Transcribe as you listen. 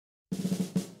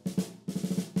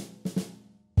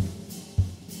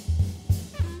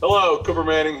Hello, Cooper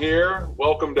Manning here.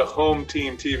 Welcome to Home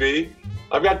Team TV.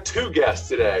 I've got two guests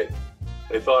today.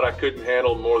 They thought I couldn't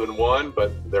handle more than one,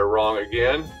 but they're wrong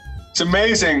again. It's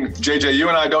amazing, JJ. You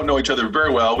and I don't know each other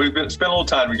very well. We've spent a little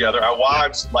time together. Our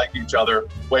wives like each other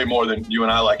way more than you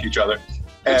and I like each other.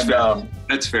 That's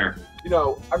fair. You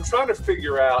know, I'm trying to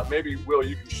figure out, maybe, Will,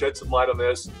 you can shed some light on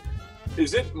this.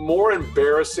 Is it more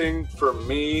embarrassing for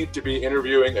me to be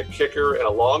interviewing a kicker and a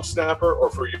long snapper, or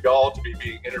for y'all to be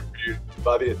being interviewed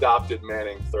by the adopted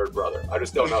Manning third brother? I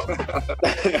just don't know.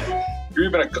 You're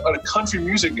even a country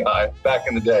music guy back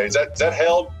in the day. Is that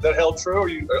held true, or are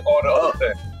you on other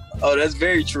thing? Oh, that's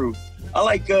very true. I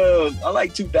like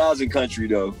 2000 country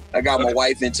though. I got my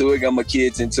wife into it, got my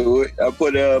kids into it. I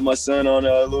put my son on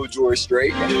Little George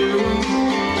Strait.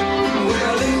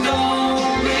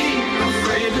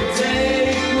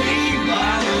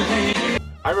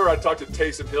 I remember I talked to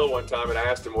Taysom Hill one time and I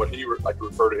asked him what he liked to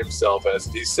refer to himself as.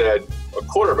 He said a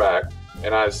quarterback,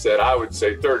 and I said I would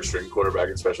say third string quarterback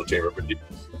in special teamer, but he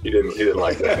didn't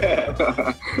like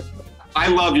that. I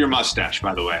love your mustache,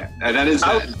 by the way. I was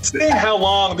seeing how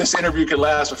long this interview could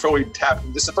last before we tap.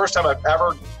 This is the first time I've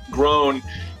ever grown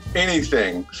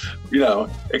anything,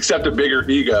 except a bigger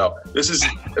ego. This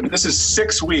is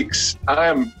 6 weeks.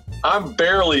 I'm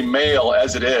barely male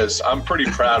as it is. I'm pretty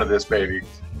proud of this baby.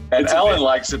 And Ellen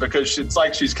likes it because it's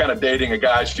like she's kind of dating a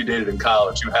guy she dated in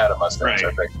college who had a mustache,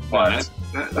 right. I think. Once.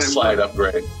 A slight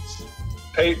upgrade.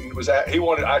 Peyton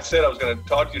I said I was going to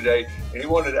talk to you today, and he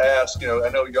wanted to ask, I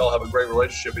know y'all have a great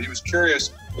relationship, but he was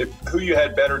curious who you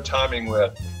had better timing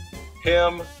with,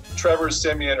 him, Trevor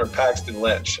Siemian, or Paxton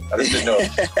Lynch. I just didn't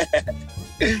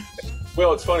know.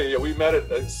 Well, it's funny. We met at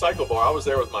a cycle bar. I was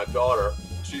there with my daughter.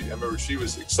 I remember she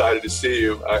was excited to see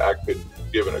you. I couldn't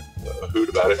give a hoot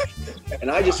about it.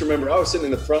 And I just remember I was sitting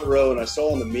in the front row and I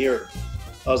saw in the mirror,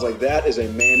 I was like, that is a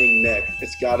Manning neck.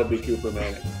 It's got to be Cooper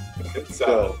Manning.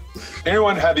 So,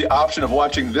 anyone had the option of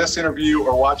watching this interview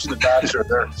or watching The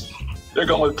Bachelor, they're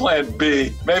going with plan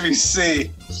B, maybe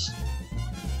C.